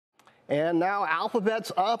And now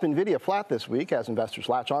Alphabet's up, Nvidia flat this week as investors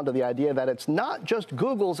latch on to the idea that it's not just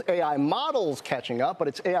Google's AI models catching up, but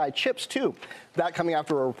it's AI chips too. That coming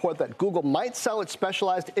after a report that Google might sell its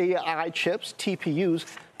specialized AI chips, TPUs,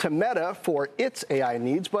 to Meta for its AI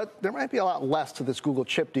needs, but there might be a lot less to this Google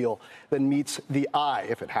chip deal than meets the eye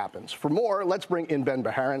if it happens. For more, let's bring in Ben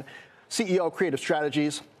Bajarin, CEO of Creative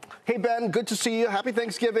Strategies. Hey, Ben, good to see you. Happy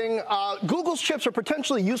Thanksgiving. Google's chips are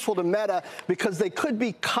potentially useful to Meta because they could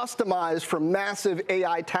be customized for massive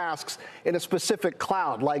AI tasks in a specific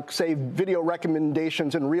cloud, like, say, video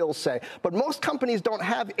recommendations and Reels, say. But most companies don't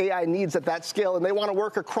have AI needs at that scale, and they want to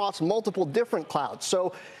work across multiple different clouds.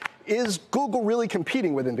 So is Google really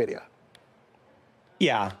competing with Nvidia?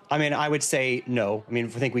 Yeah, I mean, I would say no. I mean, I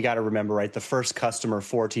think we got to remember, right, the first customer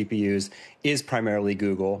for TPUs is primarily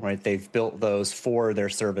Google, right? They've built those for their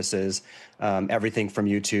services, everything from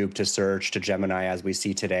YouTube to search to Gemini, as we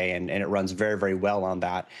see today, and it runs very, very well on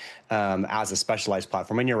that as a specialized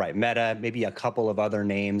platform. And you're right, Meta, maybe a couple of other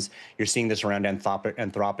names. You're seeing this around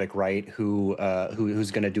Anthropic, right, who's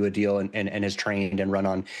going to do a deal and is trained and run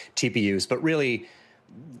on TPUs. But really,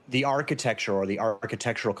 the architecture or the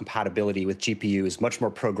architectural compatibility with GPU is much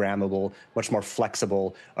more programmable, much more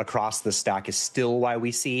flexible across the stack is still why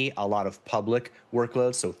we see a lot of public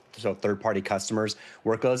workloads, so third-party customers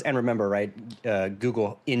workloads. And remember, right,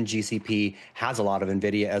 Google in GCP has a lot of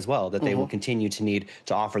NVIDIA as well that they will continue to need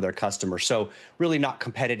to offer their customers. So really not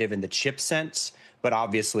competitive in the chip sense, but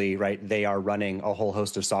obviously, right, they are running a whole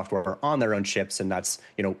host of software on their own chips, and that's,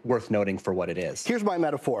 you know, worth noting for what it is. Here's my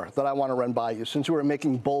metaphor that I want to run by you, since we were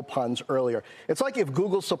making bull puns earlier. It's like if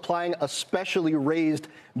Google's supplying a specially raised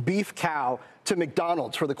beef cow to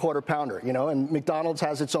McDonald's for the quarter pounder, you know, and McDonald's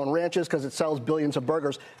has its own ranches because it sells billions of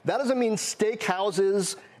burgers. That doesn't mean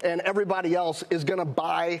steakhouses and everybody else is going to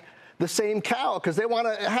buy the same cow, because they want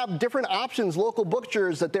to have different options, local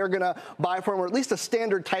butchers that they're going to buy from, or at least a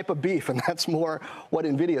standard type of beef, and that's more what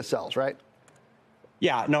NVIDIA sells, right?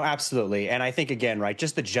 Yeah, no, absolutely. And I think, again, right,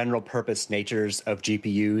 just the general purpose natures of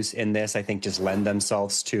GPUs in this, I think, just lend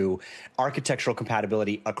themselves to architectural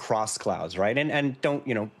compatibility across clouds, right? And don't,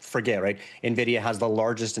 you know, forget, right, NVIDIA has the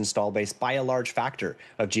largest install base by a large factor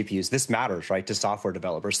of GPUs. This matters, right, to software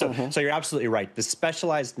developers. So you're absolutely right. The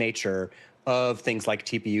specialized nature of things like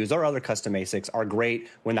TPUs or other custom ASICs are great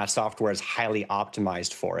when that software is highly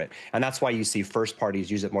optimized for it. And that's why you see first parties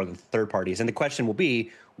use it more than third parties. And the question will be,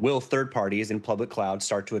 will third parties in public cloud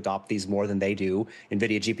start to adopt these more than they do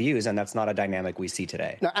NVIDIA GPUs? And that's not a dynamic we see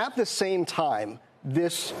today. Now, at the same time,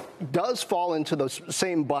 this does fall into the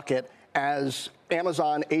same bucket as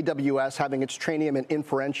Amazon AWS having its Trainium and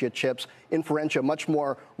Inferentia chips. Inferentia much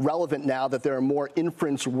more relevant now that there are more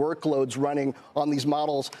inference workloads running on these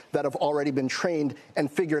models that have already been trained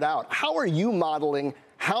and figured out. How are you modeling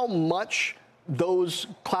how much those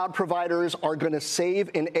cloud providers are going to save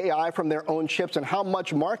in AI from their own chips and how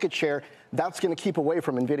much market share that's going to keep away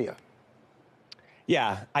from NVIDIA?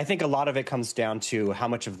 Yeah, I think a lot of it comes down to how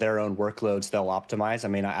much of their own workloads they'll optimize. I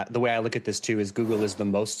mean, the way I look at this, too, is Google is the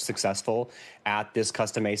most successful at this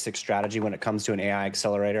custom ASIC strategy when it comes to an AI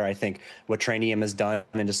accelerator. I think what Trainium has done,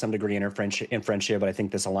 and to some degree Inferentia, but I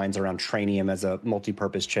think this aligns around Trainium as a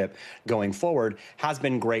multi-purpose chip going forward, has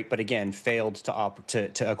been great, but again, failed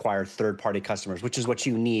to acquire third-party customers, which is what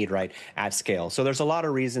you need, right, at scale. So there's a lot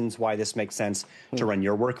of reasons why this makes sense to run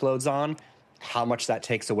your workloads on. How much that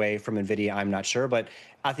takes away from NVIDIA, I'm not sure. But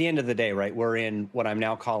at the end of the day, right, we're in what I'm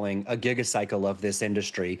now calling a gigacycle of this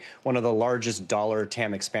industry, one of the largest dollar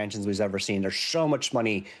TAM expansions we've ever seen. There's so much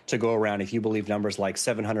money to go around if you believe numbers like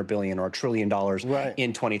 $700 billion or $1 trillion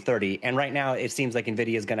in 2030. And right now, it seems like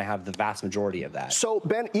NVIDIA is going to have the vast majority of that. So,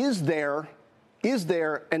 Ben, is there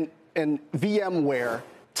an VMware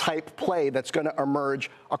type play that's going to emerge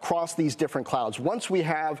across these different clouds? Once we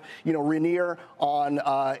have, you know, Rainier on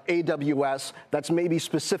AWS, that's maybe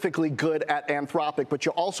specifically good at Anthropic, but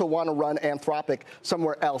you also want to run Anthropic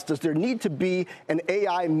somewhere else. Does there need to be an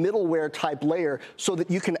AI middleware type layer so that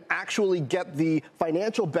you can actually get the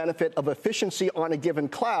financial benefit of efficiency on a given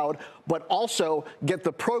cloud, but also get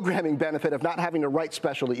the programming benefit of not having to write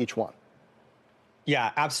specially each one?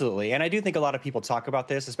 Yeah, absolutely. And I do think a lot of people talk about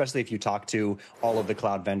this, especially if you talk to all of the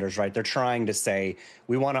cloud vendors, right? They're trying to say,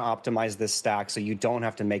 we want to optimize this stack so you don't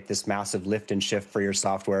have to make this massive lift and shift for your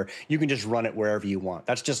software. You can just run it wherever you want.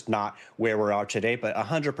 That's just not where we are today, but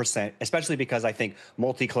 100%, especially because I think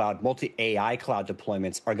multi-cloud, multi-AI cloud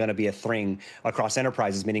deployments are going to be a thing across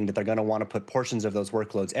enterprises, meaning that they're going to want to put portions of those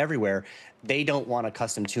workloads everywhere. They don't want to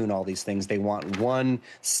custom tune all these things. They want one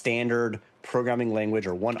standard programming language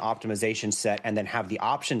or one optimization set and then have the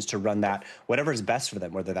options to run that, whatever is best for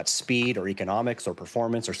them, whether that's speed or economics or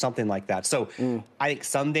performance or something like that. So I think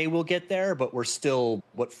someday we'll get there, but we're still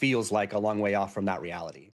what feels like a long way off from that reality.